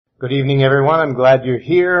Good evening, everyone. I'm glad you're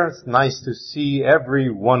here. It's nice to see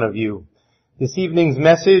every one of you. This evening's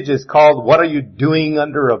message is called, What Are You Doing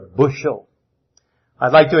Under a Bushel?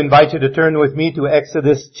 I'd like to invite you to turn with me to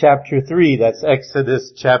Exodus chapter 3. That's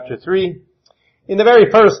Exodus chapter 3. In the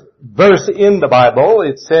very first verse in the Bible,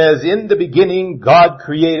 it says, In the beginning, God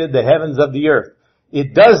created the heavens of the earth.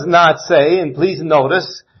 It does not say, and please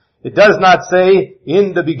notice, it does not say,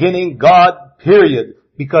 in the beginning, God, period,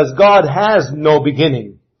 because God has no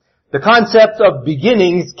beginning. The concept of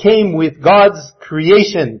beginnings came with God's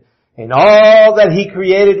creation. And all that He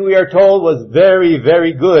created, we are told, was very,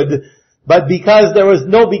 very good. But because there was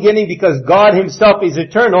no beginning, because God Himself is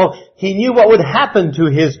eternal, He knew what would happen to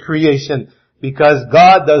His creation. Because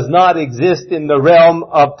God does not exist in the realm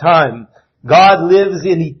of time. God lives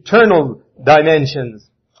in eternal dimensions.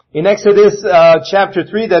 In Exodus chapter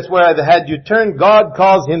 3, that's where I had you turn, God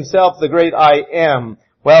calls Himself the great I am.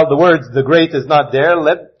 Well, the words the great is not there.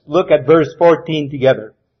 Let's look at verse 14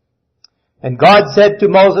 together. And God said to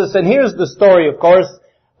Moses, and here's the story, of course.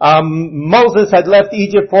 Moses had left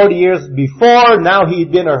Egypt 40 years before. Now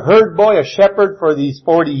he'd been a herd boy, a shepherd for these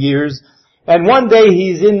 40 years. And one day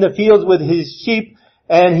he's in the fields with his sheep,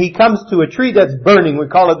 and he comes to a tree that's burning. We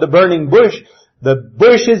call it the burning bush. The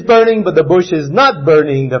bush is burning, but the bush is not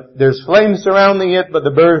burning. There's flames surrounding it, but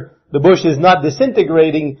the bush is not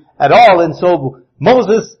disintegrating at all. And so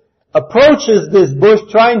Moses approaches this bush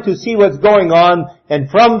trying to see what's going on, and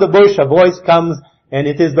from the bush a voice comes, and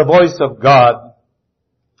it is the voice of God.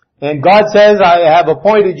 And God says, I have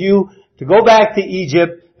appointed you to go back to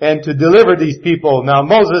Egypt and to deliver these people. Now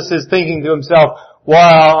Moses is thinking to himself,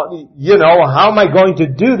 well, how am I going to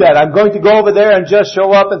do that? I'm going to go over there and just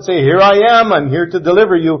show up and say, here I am, I'm here to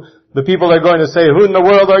deliver you. The people are going to say, who in the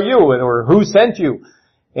world are you? Or who sent you?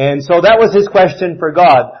 And so that was his question for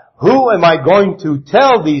God. Who am I going to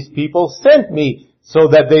tell these people sent me so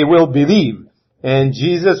that they will believe? And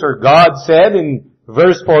Jesus or God said in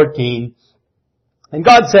verse 14, and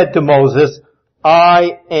God said to Moses,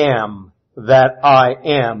 I am that I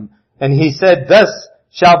am. And He said, Thus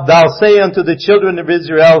shalt thou say unto the children of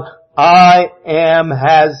Israel, I am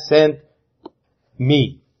has sent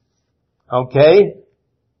me. Okay?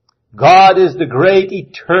 God is the great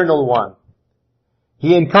eternal one.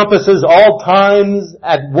 He encompasses all times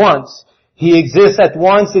at once. He exists at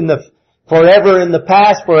once forever in the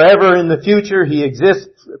past, forever in the future. He exists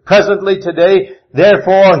presently today.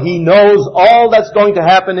 Therefore, He knows all that's going to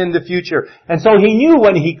happen in the future. And so He knew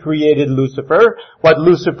when He created Lucifer, what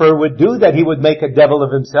Lucifer would do, that he would make a devil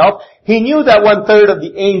of himself. He knew that 1/3 of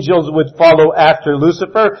the angels would follow after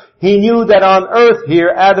Lucifer. He knew that on earth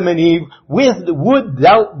here, Adam and Eve would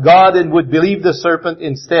doubt God and would believe the serpent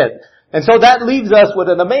instead. And so that leaves us with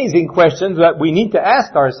an amazing question that we need to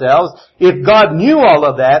ask ourselves. If God knew all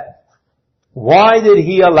of that, why did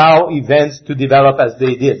He allow events to develop as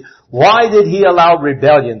they did? Why did He allow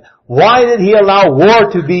rebellion? Why did He allow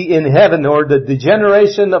war to be in heaven, or the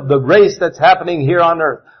degeneration of the race that's happening here on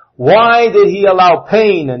earth? Why did He allow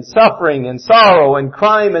pain and suffering and sorrow and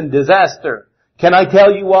crime and disaster? Can I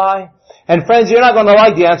tell you why? And friends, you're not going to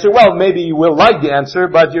like the answer. Well, maybe you will like the answer,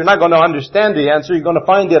 but you're not going to understand the answer. You're going to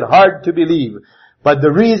find it hard to believe. But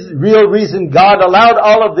the real reason God allowed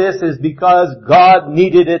all of this is because God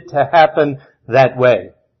needed it to happen that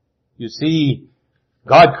way. You see,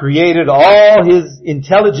 God created all His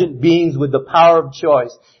intelligent beings with the power of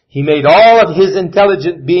choice. He made all of His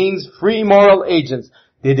intelligent beings free moral agents.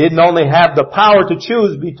 They didn't only have the power to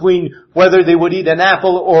choose between whether they would eat an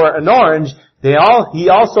apple or an orange. He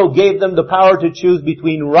also gave them the power to choose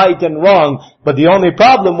between right and wrong. But the only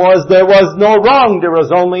problem was there was no wrong. There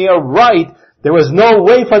was only a right. There was no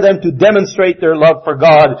way for them to demonstrate their love for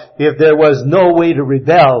God if there was no way to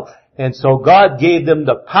rebel. And so God gave them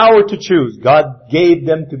the power to choose. God gave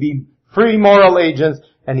them to be free moral agents.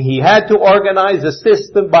 And He had to organize a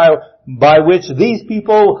system by which these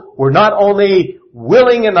people were not only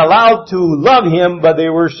willing and allowed to love Him, but they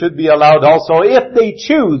should be allowed also, if they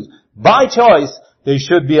choose, by choice, they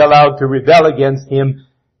should be allowed to rebel against Him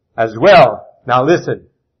as well. Now listen,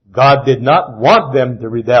 God did not want them to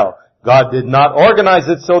rebel. God did not organize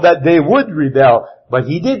it so that they would rebel, but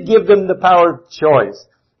He did give them the power of choice.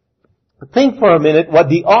 Think for a minute what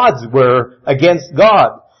the odds were against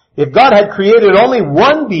God. If God had created only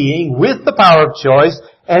one being with the power of choice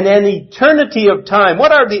and an eternity of time,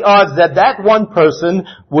 what are the odds that that one person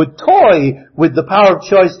would toy with the power of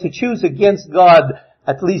choice to choose against God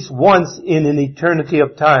at least once in an eternity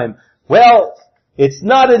of time? Well, it's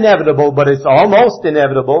not inevitable, but it's almost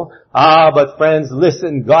inevitable. But friends,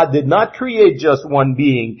 listen, God did not create just one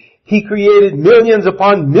being. He created millions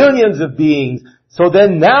upon millions of beings. So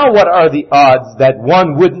then now what are the odds that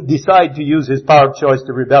one wouldn't decide to use his power of choice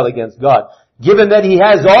to rebel against God? Given that he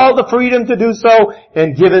has all the freedom to do so,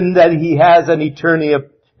 and given that he has an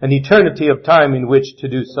eternity of time in which to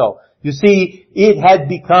do so. You see, it had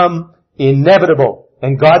become inevitable,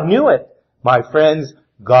 and God knew it. My friends,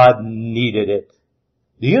 God needed it.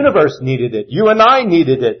 The universe needed it. You and I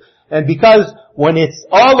needed it. And because when it's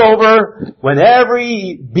all over, when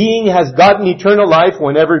every being has gotten eternal life,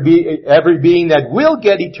 when every being that will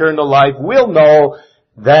get eternal life will know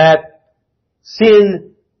that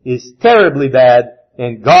sin is terribly bad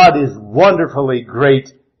and God is wonderfully great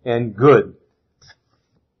and good.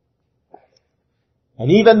 And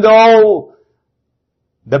even though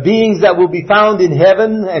the beings that will be found in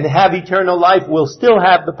heaven and have eternal life will still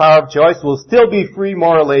have the power of choice, will still be free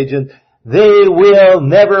moral agents, they will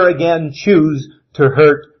never again choose to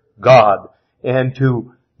hurt God and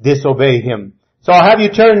to disobey Him. So I'll have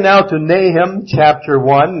you turn now to Nahum chapter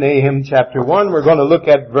 1. Nahum chapter 1. We're going to look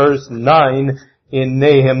at verse 9 in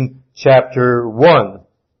Nahum chapter 1.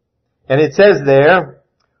 And it says there,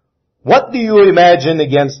 "What do you imagine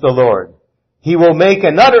against the Lord? He will make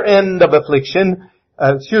another end of affliction.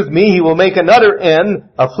 He will make another end.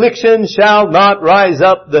 Affliction shall not rise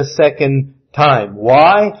up the second time."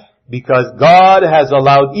 Why? Because God has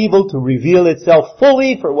allowed evil to reveal itself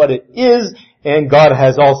fully for what it is, and God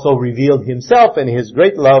has also revealed Himself and His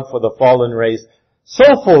great love for the fallen race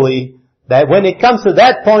so fully that when it comes to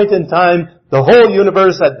that point in time, the whole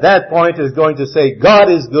universe at that point is going to say, God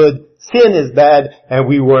is good, sin is bad, and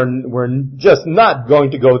we're just not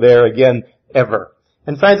going to go there again ever.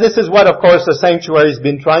 And friends, this is what, of course, the sanctuary has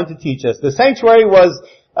been trying to teach us. The sanctuary was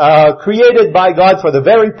created by God for the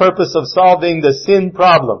very purpose of solving the sin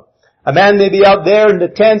problem. A man may be out there in the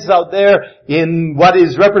tents, out there in what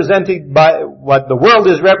is represented by, what the world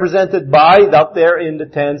is represented by, out there in the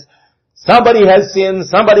tents. Somebody has sinned,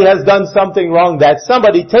 somebody has done something wrong, that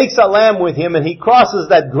somebody takes a lamb with him and he crosses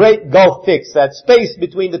that great gulf fix, that space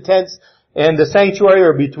between the tents and the sanctuary,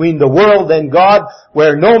 or between the world and God,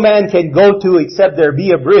 where no man can go to except there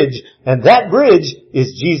be a bridge, and that bridge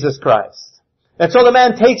is Jesus Christ. And so the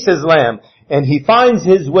man takes his lamb, and he finds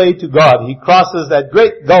his way to God. He crosses that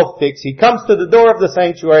great gulf fix. He comes to the door of the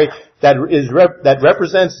sanctuary that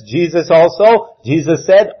represents Jesus also. Jesus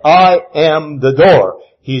said, "I am the door."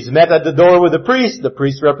 He's met at the door with the priest. The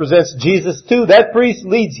priest represents Jesus too. That priest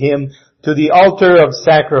leads him to the altar of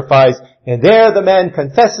sacrifice. And there the man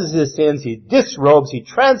confesses his sins. He disrobes. He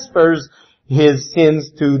transfers his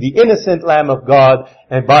sins to the innocent Lamb of God.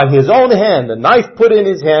 And by his own hand, a knife put in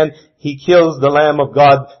his hand, he kills the Lamb of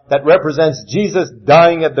God that represents Jesus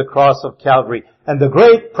dying at the cross of Calvary. And the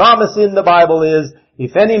great promise in the Bible is,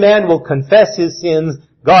 if any man will confess his sins,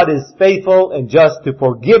 God is faithful and just to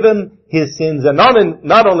forgive him his sins, and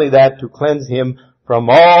not only that, to cleanse him from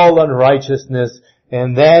all unrighteousness.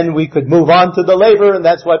 And then we could move on to the laver, and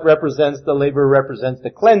that's what represents. The laver represents the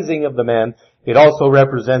cleansing of the man. It also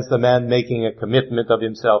represents the man making a commitment of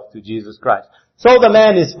himself to Jesus Christ. So the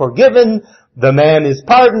man is forgiven, the man is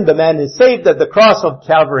pardoned, the man is saved at the cross of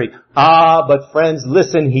Calvary. But friends,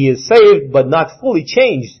 listen, he is saved but not fully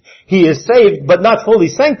changed. He is saved but not fully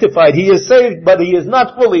sanctified. He is saved but he is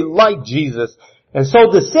not fully like Jesus. And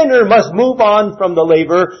so the sinner must move on from the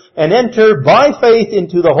laver and enter by faith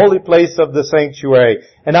into the holy place of the sanctuary.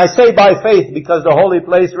 And I say by faith because the holy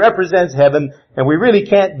place represents heaven, and we really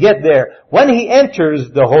can't get there. When he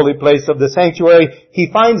enters the holy place of the sanctuary,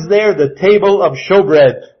 he finds there the table of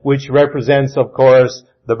showbread, which represents, of course,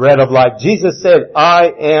 the bread of life. Jesus said,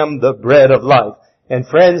 "I am the bread of life." And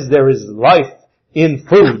friends, there is life in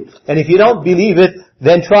food. And if you don't believe it,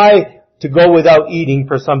 then try to go without eating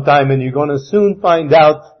for some time, and you're going to soon find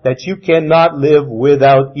out that you cannot live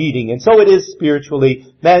without eating. And so it is spiritually.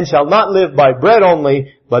 Man shall not live by bread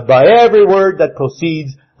only, but by every word that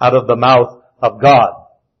proceeds out of the mouth of God.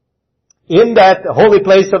 In that holy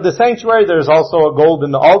place of the sanctuary, there's also a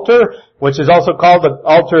golden altar, which is also called the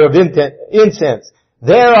altar of incense.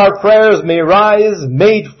 There our prayers may rise,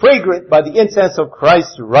 made fragrant by the incense of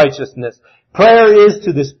Christ's righteousness. Prayer is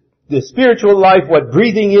to the spiritual life what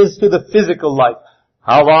breathing is to the physical life.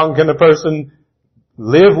 How long can a person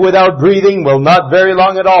live without breathing? Well, not very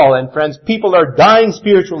long at all. And friends, people are dying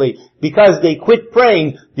spiritually because they quit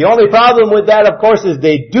praying. The only problem with that, of course, is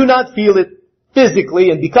they do not feel it physically,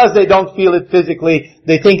 and because they don't feel it physically,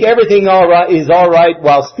 they think everything is all right,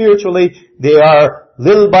 while spiritually they are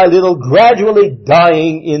little by little gradually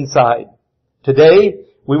dying inside. Today,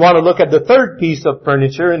 we want to look at the third piece of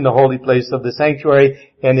furniture in the holy place of the sanctuary,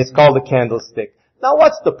 and it's called a candlestick. Now,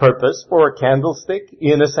 what's the purpose for a candlestick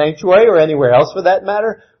in a sanctuary or anywhere else for that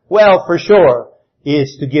matter? Well, for sure,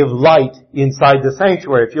 is to give light inside the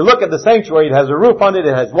sanctuary. If you look at the sanctuary, it has a roof on it,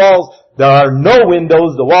 it has walls, there are no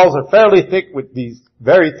windows, the walls are fairly thick with these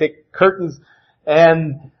very thick curtains,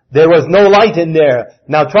 and there was no light in there.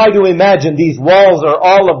 Now try to imagine these walls are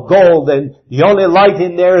all of gold and the only light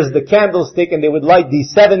in there is the candlestick, and they would light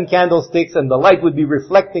these 7 candlesticks and the light would be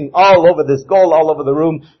reflecting all over this gold, all over the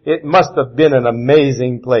room. It must have been an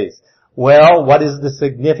amazing place. Well, what is the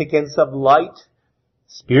significance of light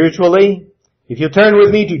spiritually? If you turn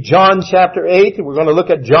with me to John chapter 8, we're going to look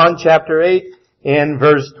at John chapter 8 and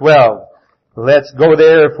verse 12. Let's go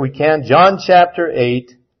there if we can. John chapter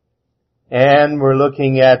 8, and we're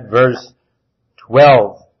looking at verse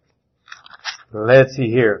 12. Let's see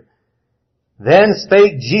here. Then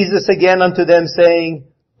spake Jesus again unto them, saying,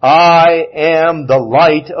 I am the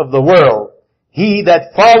light of the world. He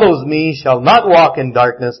that follows me shall not walk in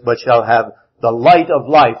darkness, but shall have the light of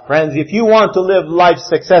life. Friends, if you want to live life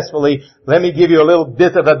successfully, let me give you a little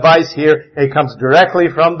bit of advice here. It comes directly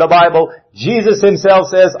from the Bible. Jesus himself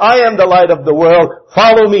says, I am the light of the world.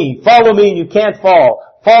 Follow me. Follow me and you can't fall.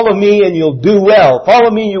 Follow me and you'll do well.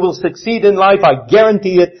 Follow me and you will succeed in life. I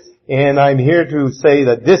guarantee it. And I'm here to say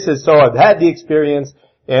that this is so. I've had the experience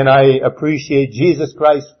and I appreciate Jesus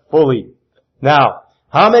Christ fully. Now,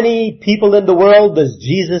 how many people in the world does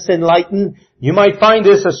Jesus enlighten? You might find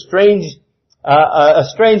this a strange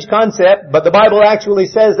concept, but the Bible actually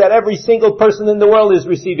says that every single person in the world is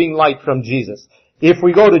receiving light from Jesus. If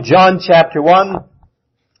we go to John chapter 1,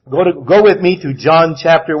 go with me to John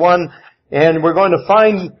chapter 1, and we're going to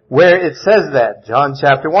find where it says that. John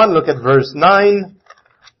chapter 1, look at verse 9.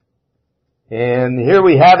 And here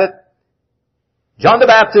we have it. John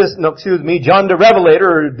the Revelator,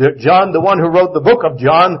 or John, the one who wrote the book of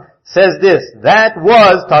John, says this, that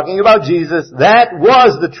was, talking about Jesus, that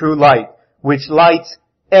was the true light, which lights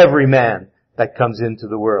every man that comes into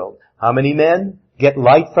the world. How many men get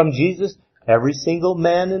light from Jesus? Every single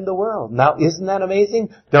man in the world. Now, isn't that amazing?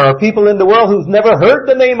 There are people in the world who've never heard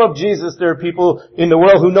the name of Jesus. There are people in the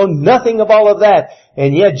world who know nothing of all of that.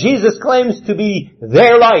 And yet Jesus claims to be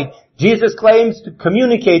their light. Jesus claims to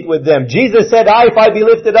communicate with them. Jesus said, if I be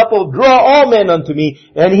lifted up, will draw all men unto me.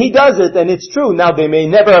 And He does it, and it's true. Now, they may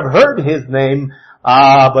never have heard His name,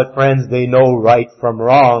 but friends, they know right from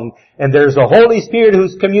wrong. And there's a Holy Spirit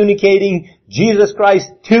who's communicating Jesus Christ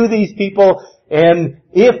to these people. And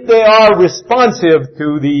if they are responsive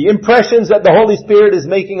to the impressions that the Holy Spirit is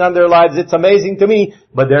making on their lives, it's amazing to me.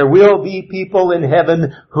 But there will be people in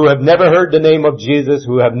heaven who have never heard the name of Jesus,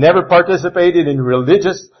 who have never participated in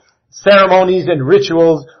religious ceremonies and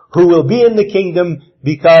rituals, who will be in the kingdom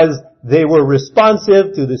because they were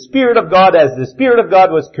responsive to the Spirit of God as the Spirit of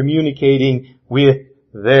God was communicating with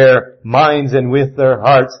their minds and with their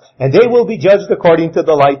hearts. And they will be judged according to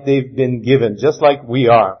the light they've been given, just like we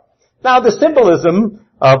are. Now, the symbolism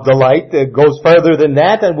of the light goes further than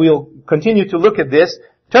that, and we'll continue to look at this.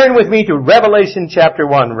 Turn with me to Revelation chapter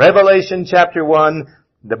 1. Revelation chapter 1.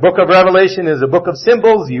 The book of Revelation is a book of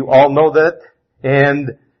symbols. You all know that.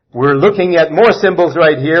 And we're looking at more symbols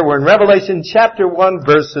right here. We're in Revelation chapter 1,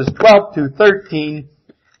 verses 12 to 13,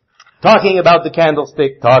 talking about the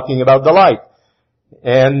candlestick, talking about the light.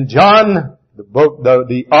 And John,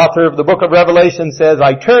 the author of the book of Revelation, says,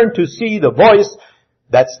 I turned to see the voice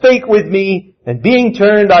that spake with me, and being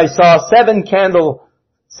turned I saw 7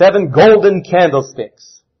 golden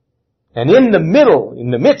candlesticks. And in the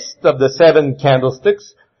midst of the 7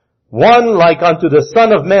 candlesticks, one like unto the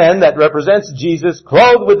Son of Man, that represents Jesus,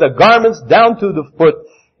 clothed with the garments down to the foot,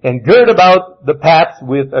 and girt about the paps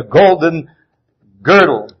with a golden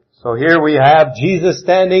girdle. So here we have Jesus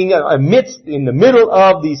standing in the middle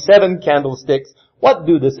of the 7 candlesticks. What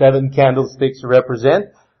do the 7 candlesticks represent?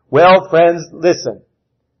 Well, friends, listen.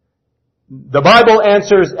 The Bible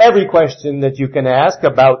answers every question that you can ask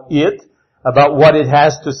about it, about what it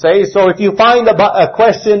has to say. So if you find a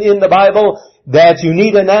question in the Bible that you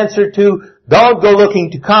need an answer to, don't go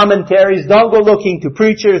looking to commentaries, don't go looking to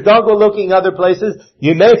preachers, don't go looking other places.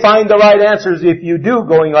 You may find the right answers if you do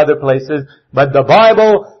going other places, but the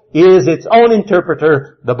Bible is its own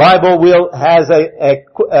interpreter. The Bible has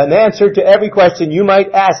an answer to every question you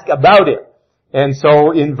might ask about it. And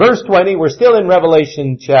so in verse 20, we're still in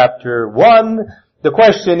Revelation chapter 1. The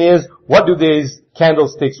question is, what do these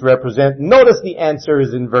candlesticks represent? Notice the answer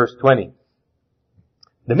is in verse 20.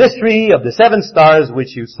 The mystery of the 7 stars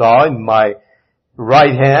which you saw in my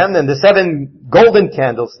right hand, and the 7 golden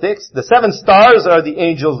candlesticks. The 7 stars are the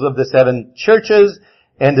angels of the 7 churches,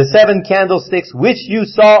 and the 7 candlesticks which you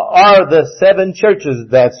saw are the 7 churches.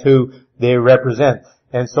 That's who they represent.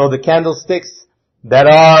 And so the candlesticks that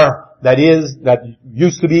are that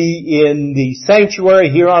used to be in the sanctuary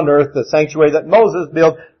here on earth, the sanctuary that Moses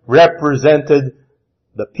built, represented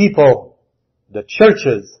the people, the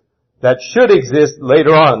churches that should exist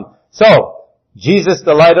later on. So, Jesus,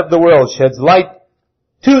 the light of the world, sheds light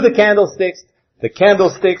to the candlesticks. The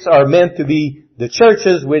candlesticks are meant to be the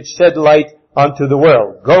churches which shed light unto the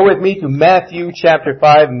world. Go with me to Matthew chapter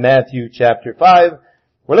 5. Matthew chapter 5.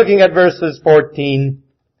 We're looking at verses 14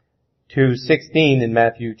 to 16 in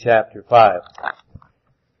Matthew chapter 5.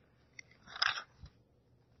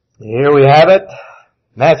 Here we have it.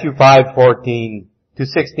 Matthew 5:14 to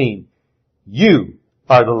 16. You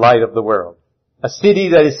are the light of the world. A city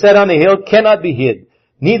that is set on a hill cannot be hid.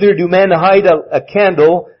 Neither do men hide a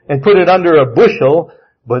candle and put it under a bushel,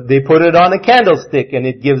 but they put it on a candlestick, and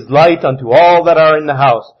it gives light unto all that are in the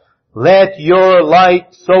house. Let your light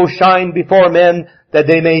so shine before men that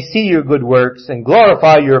they may see your good works and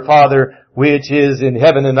glorify your Father which is in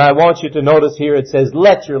heaven. And I want you to notice here it says,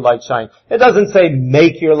 let your light shine. It doesn't say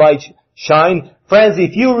make your light shine. Friends,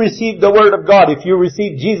 if you receive the Word of God, if you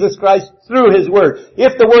receive Jesus Christ through His Word,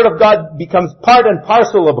 if the Word of God becomes part and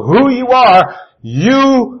parcel of who you are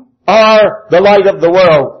the light of the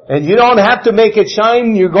world. And you don't have to make it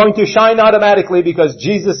shine. You're going to shine automatically because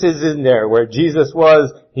Jesus is in there. Where Jesus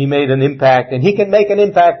was, He made an impact. And He can make an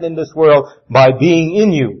impact in this world by being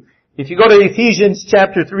in you. If you go to Ephesians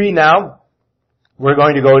chapter 3 now, we're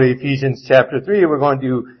going to go to Ephesians chapter 3. We're going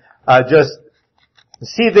to just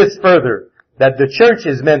see this further, that the church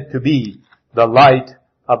is meant to be the light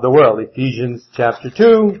of the world. Ephesians chapter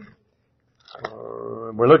 2.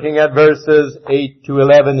 We're looking at verses 8 to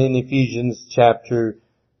 11 in Ephesians chapter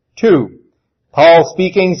 2. Paul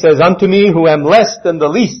speaking says, unto me who am less than the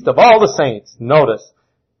least of all the saints. Notice,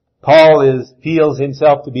 Paul feels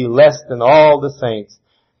himself to be less than all the saints.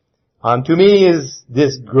 Unto me is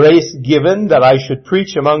this grace given that I should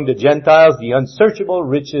preach among the Gentiles the unsearchable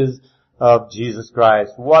riches of Jesus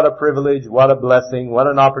Christ. What a privilege, what a blessing, what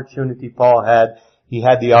an opportunity Paul had. He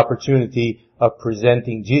had the opportunity of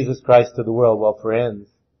presenting Jesus Christ to the world. Well, friends,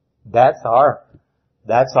 that's our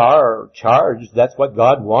charge. That's what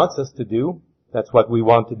God wants us to do. That's what we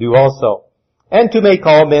want to do also. And to make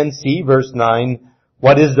all men see, verse 9,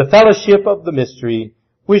 what is the fellowship of the mystery,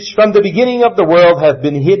 which from the beginning of the world hath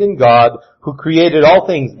been hid in God, who created all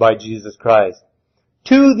things by Jesus Christ,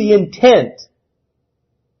 to the intent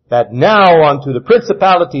that now unto the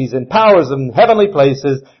principalities and powers in heavenly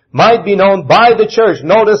places might be known by the church.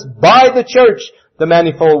 Notice, by the church, the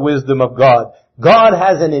manifold wisdom of God. God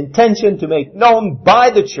has an intention to make known by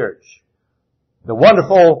the church the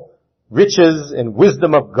wonderful riches and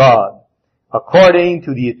wisdom of God, according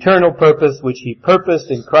to the eternal purpose which He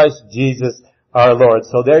purposed in Christ Jesus our Lord.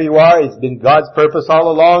 So there you are. It's been God's purpose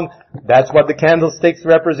all along. That's what the candlesticks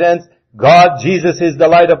represents. God, Jesus is the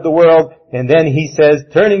light of the world. And then He says,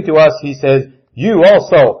 turning to us, He says, you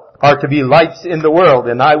also are to be lights in the world,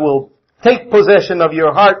 and I will take possession of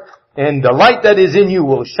your heart, and the light that is in you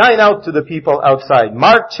will shine out to the people outside.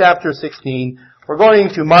 Mark chapter 16. We're going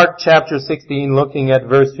to Mark chapter 16, looking at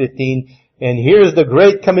verse 15. And here's the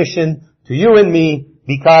Great Commission to you and me,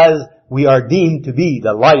 because we are deemed to be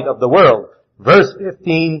the light of the world. Verse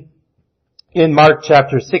 15 in Mark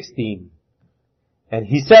chapter 16. And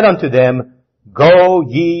He said unto them, go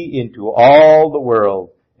ye into all the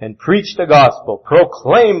world, and preach the gospel,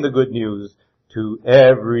 proclaim the good news to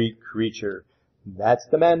every creature. That's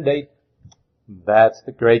the mandate. That's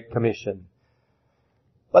the Great Commission.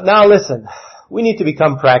 But now listen, we need to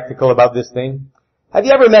become practical about this thing. Have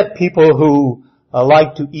you ever met people who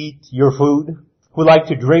like to eat your food? Who like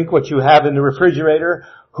to drink what you have in the refrigerator?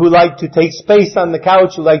 Who like to take space on the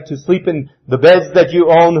couch? Who like to sleep in the beds that you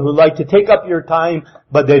own? Who like to take up your time,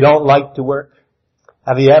 but they don't like to work?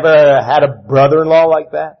 Have you ever had a brother-in-law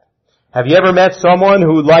like that? Have you ever met someone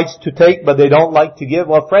who likes to take but they don't like to give?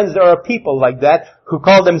 Well, friends, there are people like that who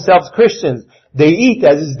call themselves Christians. They eat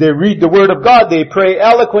as they read the Word of God. They pray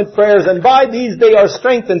eloquent prayers, and by these they are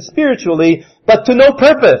strengthened spiritually, but to no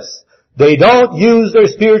purpose. They don't use their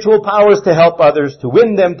spiritual powers to help others, to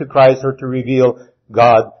win them to Christ, or to reveal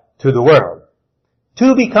God to the world.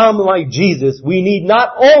 To become like Jesus, we need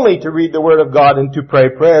not only to read the Word of God and to pray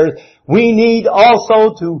prayers, we need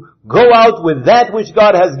also to go out with that which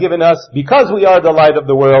God has given us, because we are the light of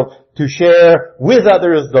the world, to share with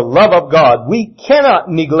others the love of God. We cannot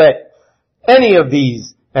neglect any of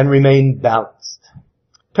these and remain balanced.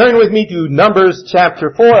 Turn with me to Numbers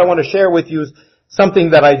chapter 4. I want to share with you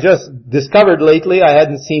something that I just discovered lately. I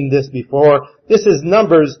hadn't seen this before. This is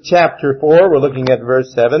Numbers chapter 4. We're looking at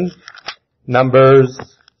verse 7. Numbers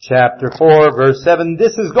chapter 4, verse 7.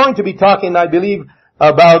 This is going to be talking, I believe,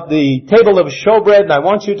 about the table of showbread, and I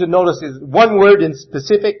want you to notice is one word in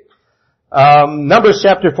specific. Numbers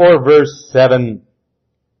chapter 4, verse 7.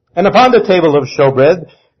 And upon the table of showbread,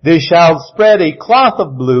 they shall spread a cloth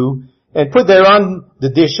of blue, and put thereon the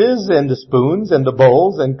dishes, and the spoons, and the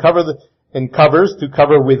bowls, and covers to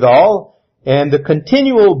cover withal, and the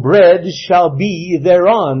continual bread shall be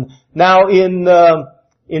thereon. Now in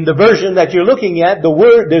the version that you're looking at,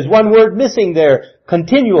 there's one word missing there,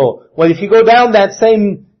 continual. Well, if you go down that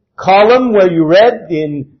same column where you read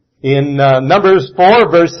in Numbers 4,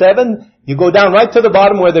 verse 7, you go down right to the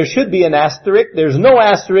bottom where there should be an asterisk. There's no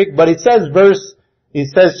asterisk, but it says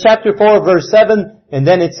chapter 4, verse 7, and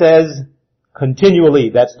then it says continually.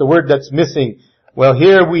 That's the word that's missing. Well,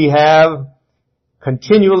 here we have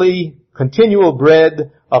continual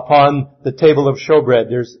bread upon the table of showbread.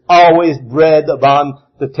 There's always bread upon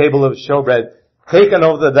the table of showbread. Taken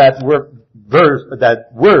over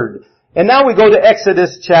that word. And now we go to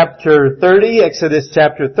Exodus chapter 30. Exodus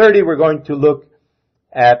chapter 30, we're going to look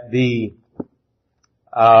at the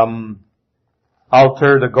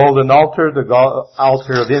altar, the golden altar, the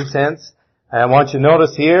altar of incense. And I want you to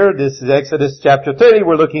notice here, this is Exodus chapter 30,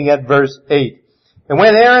 we're looking at verse 8. And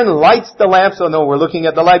when Aaron lights the lamps, we're looking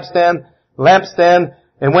at the lampstand,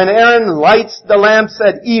 and when Aaron lights the lamps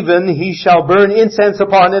at even, he shall burn incense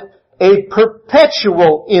upon it, a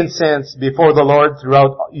perpetual incense before the Lord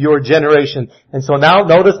throughout your generation. And so now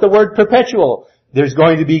notice the word perpetual. There's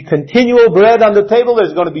going to be continual bread on the table.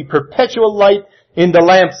 There's going to be perpetual light in the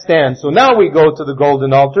lampstand. So now we go to the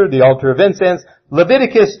golden altar, the altar of incense.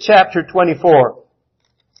 Leviticus chapter 24.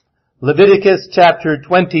 Leviticus chapter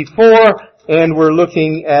 24, and we're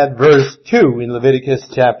looking at verse 2 in Leviticus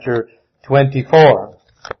chapter 24.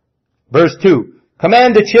 Verse 2.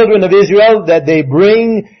 Command the children of Israel that they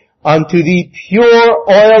bring unto thee pure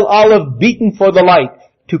oil olive beaten for the light,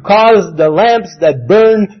 to cause the lamps that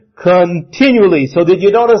burn continually. So did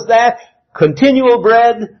you notice that? Continual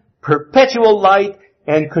bread, perpetual light,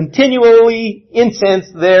 and continually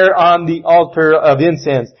incense there on the altar of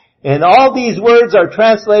incense. And all these words are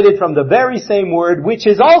translated from the very same word, which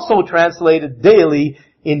is also translated daily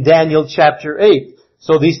in Daniel chapter 8.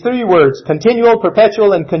 So these three words, continual,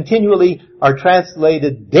 perpetual, and continually, are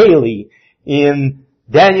translated daily in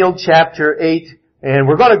Daniel chapter 8. And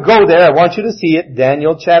we're going to go there. I want you to see it.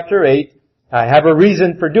 Daniel chapter 8. I have a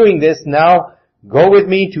reason for doing this now. Go with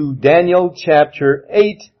me to Daniel chapter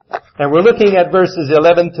 8. And we're looking at verses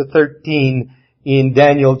 11 to 13 in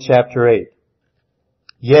Daniel chapter 8.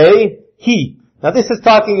 Yea, he. Now this is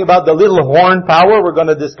talking about the little horn power. We're going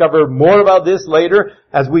to discover more about this later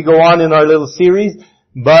as we go on in our little series.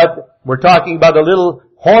 But we're talking about a little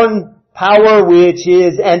horn power which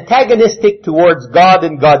is antagonistic towards God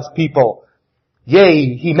and God's people.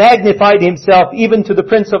 Yea, he magnified himself even to the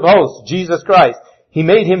Prince of Hosts, Jesus Christ. He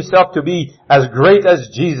made himself to be as great as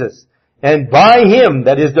Jesus. And by him,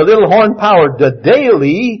 that is the little horn power, the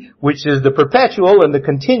daily, which is the perpetual and the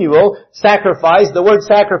continual sacrifice. The word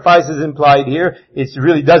sacrifice is implied here. It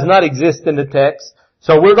really does not exist in the text.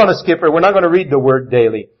 So we're going to skip it. We're not going to read the word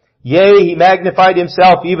daily. Yea, he magnified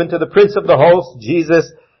himself even to the Prince of the Hosts,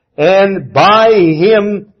 Jesus. And by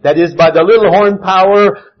him, that is by the little horn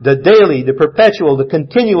power, the daily, the perpetual, the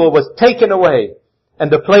continual was taken away.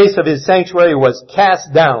 And the place of his sanctuary was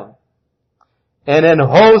cast down. And an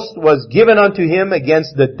host was given unto him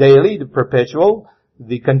against the daily, the perpetual,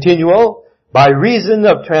 the continual, by reason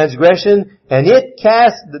of transgression, and it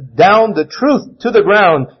cast down the truth to the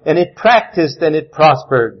ground, and it practiced and it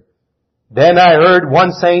prospered. Then I heard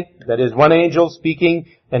one saint, that is one angel speaking,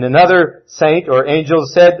 and another saint or angel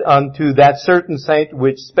said unto that certain saint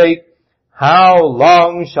which spake, How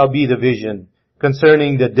long shall be the vision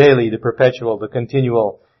concerning the daily, the perpetual, the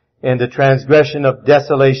continual, and the transgression of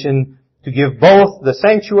desolation, to give both the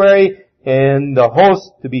sanctuary and the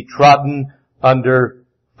host to be trodden under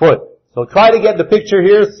foot. So try to get the picture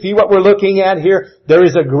here, see what we're looking at here. There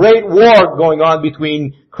is a great war going on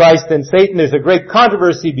between Christ and Satan. There's a great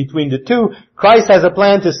controversy between the two. Christ has a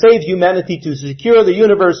plan to save humanity, to secure the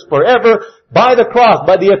universe forever by the cross,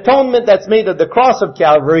 by the atonement that's made at the cross of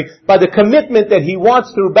Calvary, by the commitment that he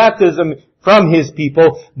wants through baptism from his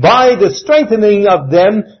people, by the strengthening of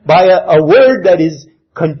them, by a word that is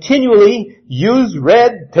continually used,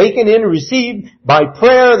 read, taken in, received, by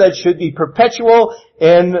prayer that should be perpetual,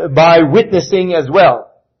 and by witnessing as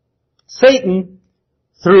well. Satan,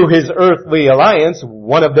 through his earthly alliance,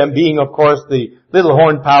 one of them being, of course, the little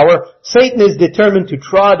horn power, Satan is determined to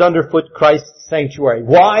trod underfoot Christ's sanctuary.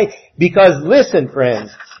 Why? Because listen,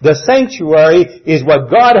 friends, the sanctuary is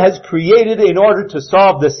what God has created in order to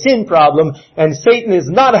solve the sin problem, and Satan is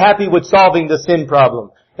not happy with solving the sin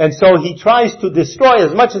problem. And so he tries to destroy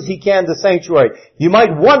as much as he can the sanctuary. You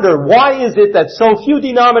might wonder, why is it that so few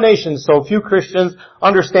denominations, so few Christians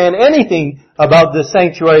understand anything about the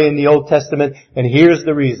sanctuary in the Old Testament? And here's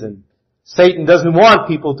the reason. Satan doesn't want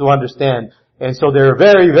people to understand. And so there are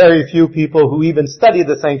very, very few people who even study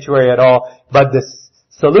the sanctuary at all. But the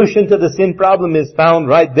solution to the sin problem is found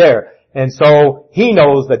right there. And so he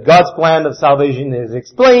knows that God's plan of salvation is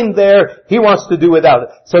explained there. He wants to do without it.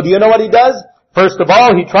 So do you know what he does? First of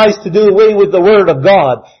all, he tries to do away with the Word of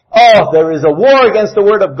God. Oh, there is a war against the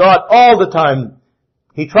Word of God all the time.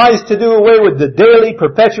 He tries to do away with the daily,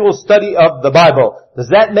 perpetual study of the Bible. Does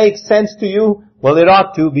that make sense to you? Well, it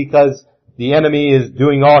ought to, because the enemy is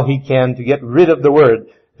doing all he can to get rid of the Word.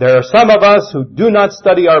 There are some of us who do not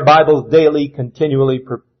study our Bibles daily, continually,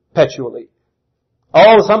 perpetually.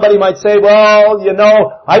 Oh, somebody might say, well, you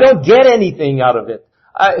know, I don't get anything out of it.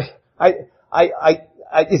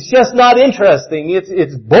 It's just not interesting.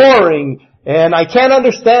 It's boring, and I can't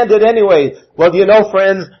understand it anyway. Well, you know,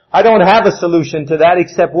 friends, I don't have a solution to that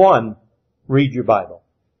except one. Read your Bible.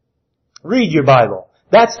 Read your Bible.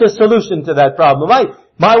 That's the solution to that problem.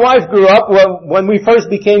 My wife grew up, when we first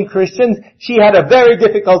became Christians, she had a very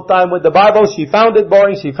difficult time with the Bible. She found it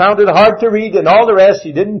boring, she found it hard to read, and all the rest.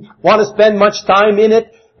 She didn't want to spend much time in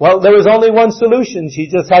it. Well, there was only one solution.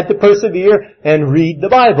 She just had to persevere and read the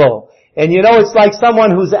Bible. And you know, it's like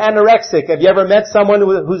someone who's anorexic. Have you ever met someone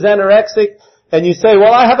who's anorexic? And you say,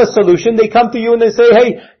 well, I have a solution. They come to you and they say,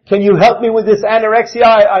 hey, can you help me with this anorexia?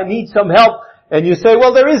 I need some help. And you say,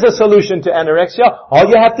 well, there is a solution to anorexia. All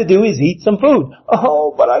you have to do is eat some food.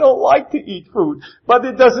 Oh, but I don't like to eat food. But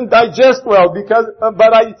it doesn't digest well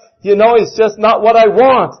it's just not what I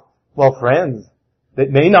want. Well, friends,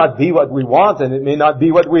 it may not be what we want, and it may not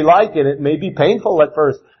be what we like, and it may be painful at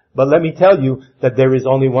first. But let me tell you that there is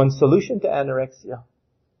only one solution to anorexia,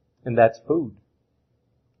 and that's food.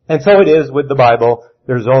 And so it is with the Bible.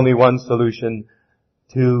 There's only one solution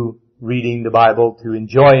to reading the Bible, to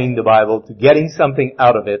enjoying the Bible, to getting something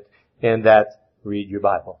out of it, and that's read your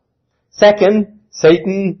Bible. Second,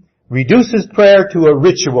 Satan reduces prayer to a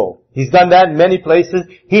ritual. He's done that in many places.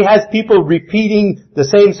 He has people repeating the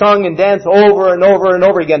same song and dance over and over and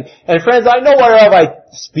over again. And friends, I know whereof I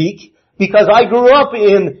speak, because I grew up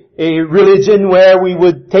in a religion where we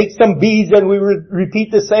would take some beads and we would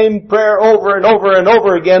repeat the same prayer over and over and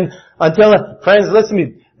over again until, friends,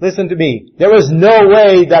 listen to me. There was no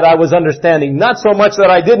way that I was understanding. Not so much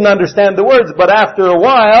that I didn't understand the words, but after a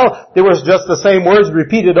while, there was just the same words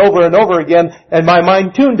repeated over and over again, and my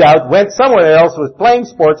mind tuned out, went somewhere else, was playing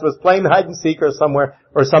sports, was playing hide and seek or somewhere,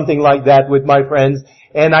 or something like that with my friends,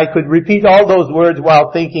 and I could repeat all those words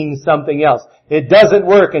while thinking something else. It doesn't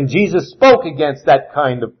work, and Jesus spoke against that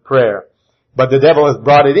kind of prayer. But the devil has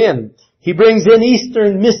brought it in. He brings in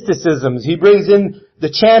Eastern mysticisms. He brings in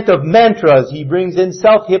the chant of mantras. He brings in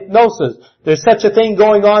self-hypnosis. There's such a thing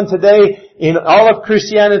going on today in all of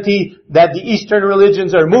Christianity that the Eastern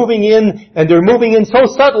religions are moving in, and they're moving in so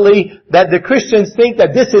subtly that the Christians think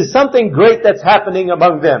that this is something great that's happening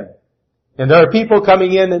among them. And there are people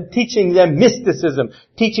coming in and teaching them mysticism,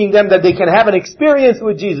 teaching them that they can have an experience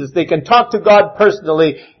with Jesus. They can talk to God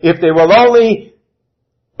personally if they will only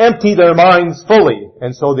empty their minds fully.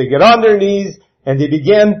 And so they get on their knees and they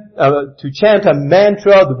begin to chant a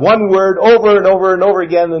mantra, one word, over and over and over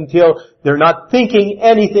again until they're not thinking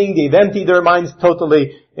anything. They've emptied their minds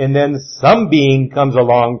totally. And then some being comes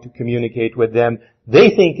along to communicate with them. They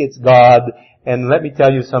think it's God. And let me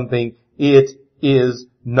tell you something. It is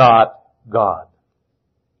not God.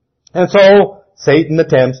 And so Satan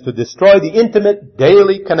attempts to destroy the intimate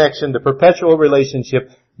daily connection, the perpetual relationship,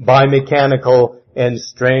 by mechanical and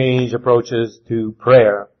strange approaches to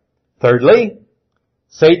prayer. Thirdly,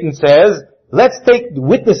 Satan says, let's take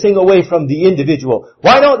witnessing away from the individual.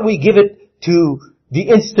 Why don't we give it to the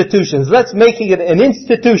institutions? Let's make it an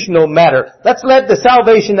institutional matter. Let's let the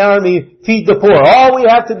Salvation Army feed the poor. All we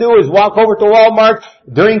have to do is walk over to Walmart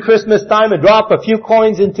during Christmas time and drop a few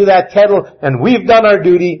coins into that kettle, and we've done our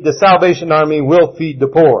duty. The Salvation Army will feed the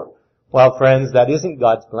poor. Well, friends, that isn't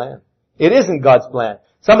God's plan. It isn't God's plan.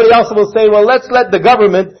 Somebody else will say, well, let's let the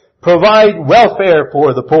government provide welfare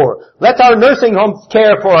for the poor. Let our nursing homes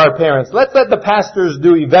care for our parents. Let's let the pastors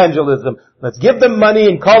do evangelism. Let's give them money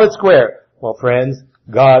and call it square. Well, friends,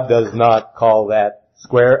 God does not call that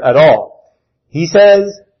square at all. He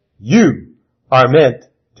says, you are meant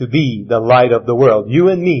to be the light of the world. You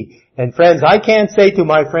and me. And friends, I can't say to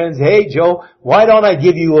my friends, hey Joe, why don't I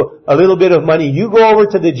give you a little bit of money? You go over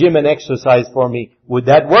to the gym and exercise for me. Would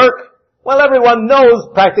that work? Well, everyone knows,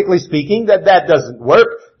 practically speaking, that that doesn't work.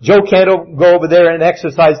 Joe can't go over there and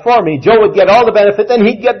exercise for me. Joe would get all the benefit, and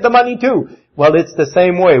he'd get the money too. Well, it's the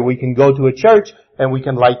same way. We can go to a church, and we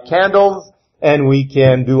can light candles, and we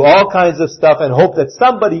can do all kinds of stuff and hope that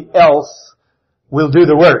somebody else will do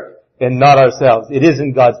the work, and not ourselves. It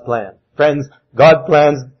isn't God's plan. Friends, God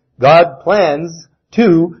plans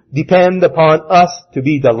to depend upon us to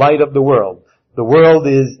be the light of the world. The world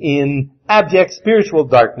is in abject spiritual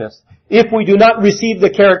darkness. If we do not receive the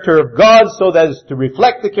character of God so that as to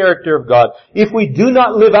reflect the character of God, if we do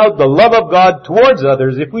not live out the love of God towards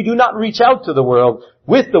others, if we do not reach out to the world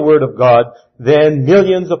with the Word of God, then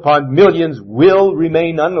millions upon millions will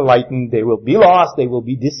remain unenlightened. They will be lost. They will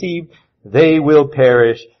be deceived. They will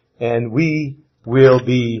perish. And we will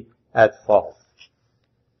be at fault.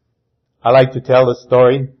 I like to tell the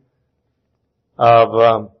story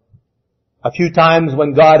of a few times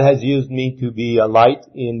when God has used me to be a light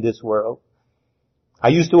in this world. I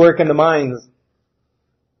used to work in the mines.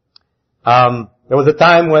 There was a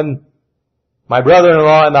time when my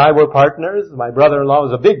brother-in-law and I were partners. My brother-in-law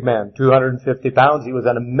was a big man, 250 pounds. He was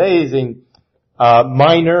an amazing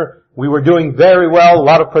miner. We were doing very well, a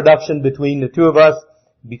lot of production between the two of us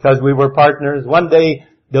because we were partners. One day,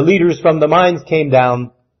 the leaders from the mines came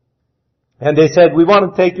down and they said, "We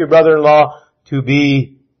want to take your brother-in-law to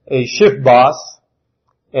be a shift boss,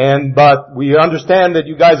 but we understand that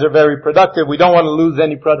you guys are very productive. We don't want to lose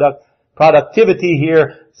any productivity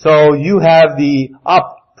here. So you have the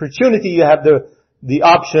opportunity, you have the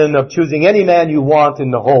option of choosing any man you want in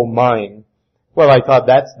the whole mine." Well, I thought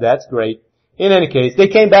that's great. In any case, they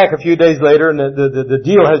came back a few days later, and the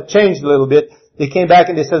deal has changed a little bit. They came back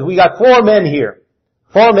and they said, "We got 4 men here,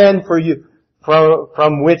 4 men for you,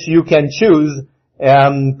 from which you can choose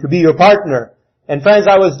to be your partner." And friends,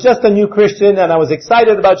 I was just a new Christian and I was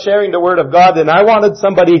excited about sharing the Word of God, and I wanted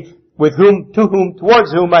somebody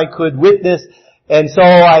towards whom I could witness. And so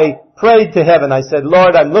I prayed to heaven. I said,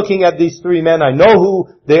 "Lord, I'm looking at these 3 men. I know who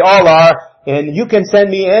they all are, and you can send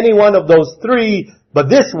me any one of those 3, but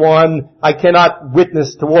this one I cannot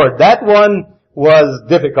witness toward." That one was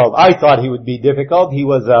difficult. I thought he would be difficult. He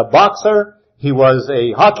was a boxer. He was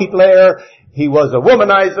a hockey player. He was a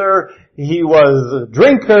womanizer. He was a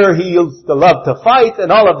drinker. He used to love to fight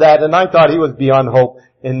and all of that. And I thought he was beyond hope.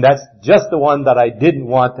 And that's just the one that I didn't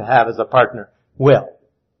want to have as a partner. Well,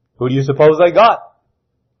 who do you suppose I got?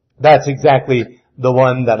 That's exactly the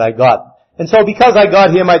one that I got. And so because I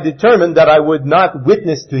got him, I determined that I would not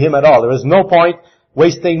witness to him at all. There was no point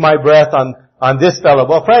wasting my breath on this fellow.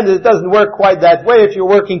 Well, friends, it doesn't work quite that way if you're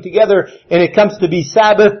working together and it comes to be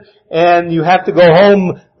Sabbath and you have to go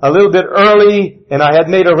home a little bit early, and I had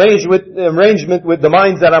made arrangement with the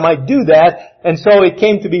mines that I might do that, and so it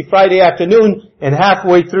came to be Friday afternoon, and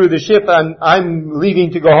halfway through the shift I'm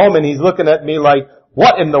leaving to go home, and he's looking at me like,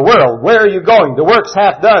 "What in the world? Where are you going? The work's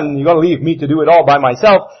half done, you're going to leave me to do it all by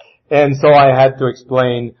myself." And so I had to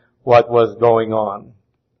explain what was going on.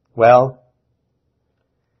 Well,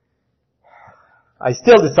 I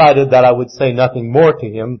still decided that I would say nothing more to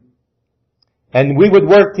him, and we would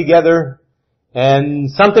work together. And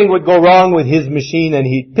something would go wrong with his machine and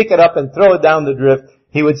he'd pick it up and throw it down the drift.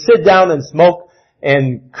 He would sit down and smoke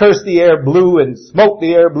and curse the air blue and smoke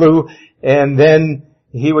the air blue, and then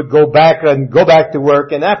he would go back to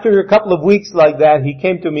work. And after a couple of weeks like that, he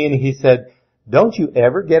came to me and he said, "Don't you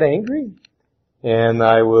ever get angry?" And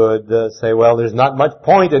I would say, "Well, there's not much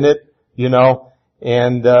point in it, you know."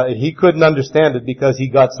 And he couldn't understand it because he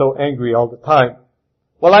got so angry all the time.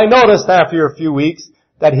 Well, I noticed after a few weeks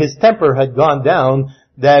that his temper had gone down,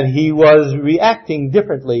 that he was reacting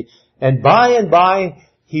differently. And by,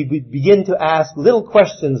 he would begin to ask little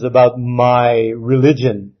questions about my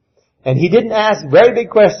religion. And he didn't ask very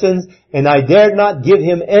big questions, and I dared not give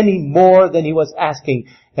him any more than he was asking.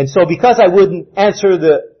 And so because I wouldn't answer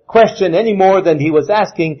the question any more than he was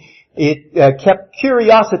asking, it kept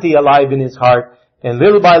curiosity alive in his heart. And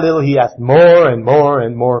little by little, he asked more and more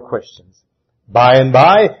and more questions. By,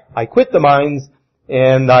 I quit the mines,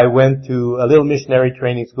 and I went to a little missionary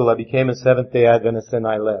training school. I became a Seventh-day Adventist, and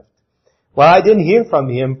I left. Well, I didn't hear from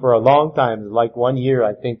him for a long time, like 1 year,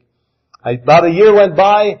 I think. About a year went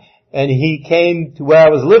by, and he came to where I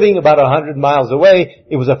was living, about 100 miles away.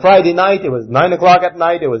 It was a Friday night. It was 9 o'clock at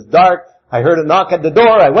night. It was dark. I heard a knock at the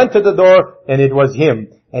door. I went to the door, and it was him.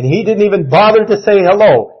 And he didn't even bother to say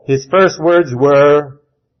hello. His first words were,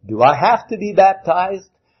 "Do I have to be baptized?"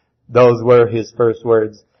 Those were his first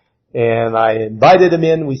words. And I invited him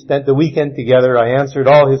in. We spent the weekend together. I answered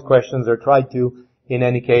all his questions, or tried to. In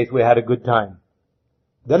any case, we had a good time.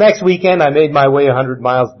 The next weekend, I made my way 100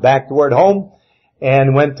 miles back toward home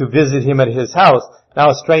and went to visit him at his house.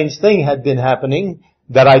 Now a strange thing had been happening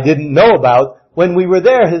that I didn't know about. When we were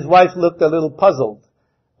there, his wife looked a little puzzled.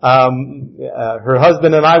 Her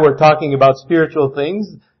husband and I were talking about spiritual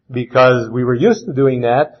things because we were used to doing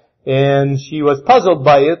that, and she was puzzled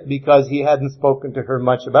by it because he hadn't spoken to her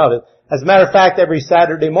much about it. As a matter of fact, every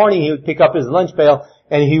Saturday morning he would pick up his lunch pail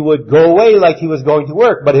and he would go away like he was going to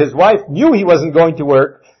work. But his wife knew he wasn't going to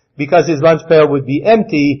work because his lunch pail would be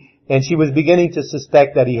empty, and she was beginning to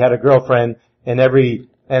suspect that he had a girlfriend, and every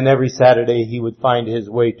Saturday he would find his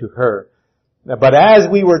way to her. But as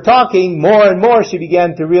we were talking, more and more she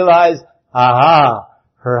began to realize,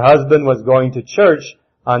 her husband was going to church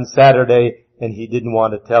on Saturday and he didn't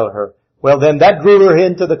want to tell her. Well, then that drew her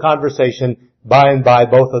into the conversation. By and by,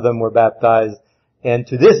 both of them were baptized. And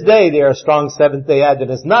to this day, they are strong Seventh-day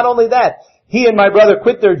Adventists. Not only that, he and my brother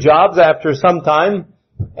quit their jobs after some time,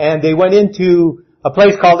 and they went into a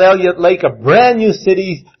place called Elliott Lake, a brand new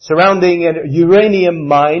city surrounding a uranium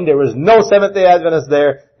mine. There was no Seventh-day Adventists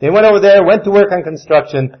there. They went over there, went to work on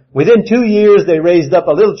construction. Within 2 years, they raised up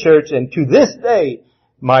a little church, and to this day,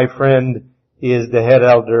 my friend is the head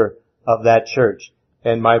elder of that church.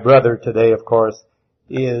 And my brother today, of course,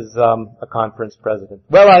 is a conference president.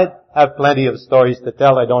 Well, I have plenty of stories to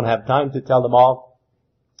tell. I don't have time to tell them all.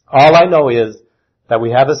 All I know is that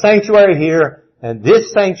we have a sanctuary here, and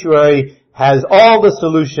this sanctuary has all the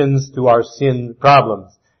solutions to our sin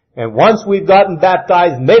problems. And once we've gotten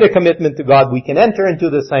baptized, made a commitment to God, we can enter into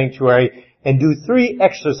the sanctuary and do 3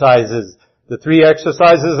 exercises. The 3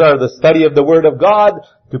 exercises are the study of the Word of God,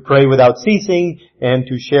 to pray without ceasing, and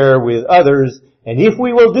to share with others. And if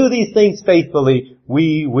we will do these things faithfully,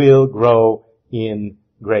 we will grow in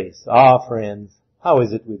grace. Friends, how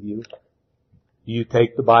is it with you? Do you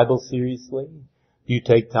take the Bible seriously? Do you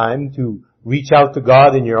take time to reach out to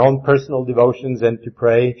God in your own personal devotions and to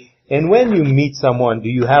pray? And when you meet someone, do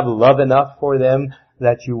you have love enough for them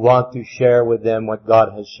that you want to share with them what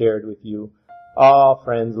God has shared with you?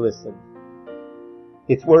 Friends, listen.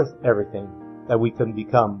 It's worth everything that we can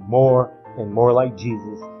become more and more like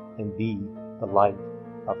Jesus and be the light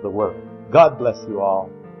of the world. God bless you all.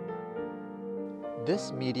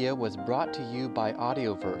 This media was brought to you by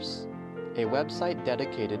Audioverse, a website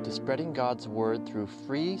dedicated to spreading God's Word through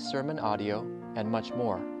free sermon audio and much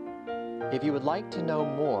more. If you would like to know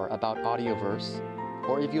more about Audioverse,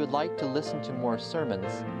 or if you would like to listen to more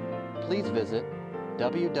sermons, please visit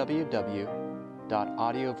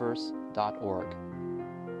www.audioverse.org.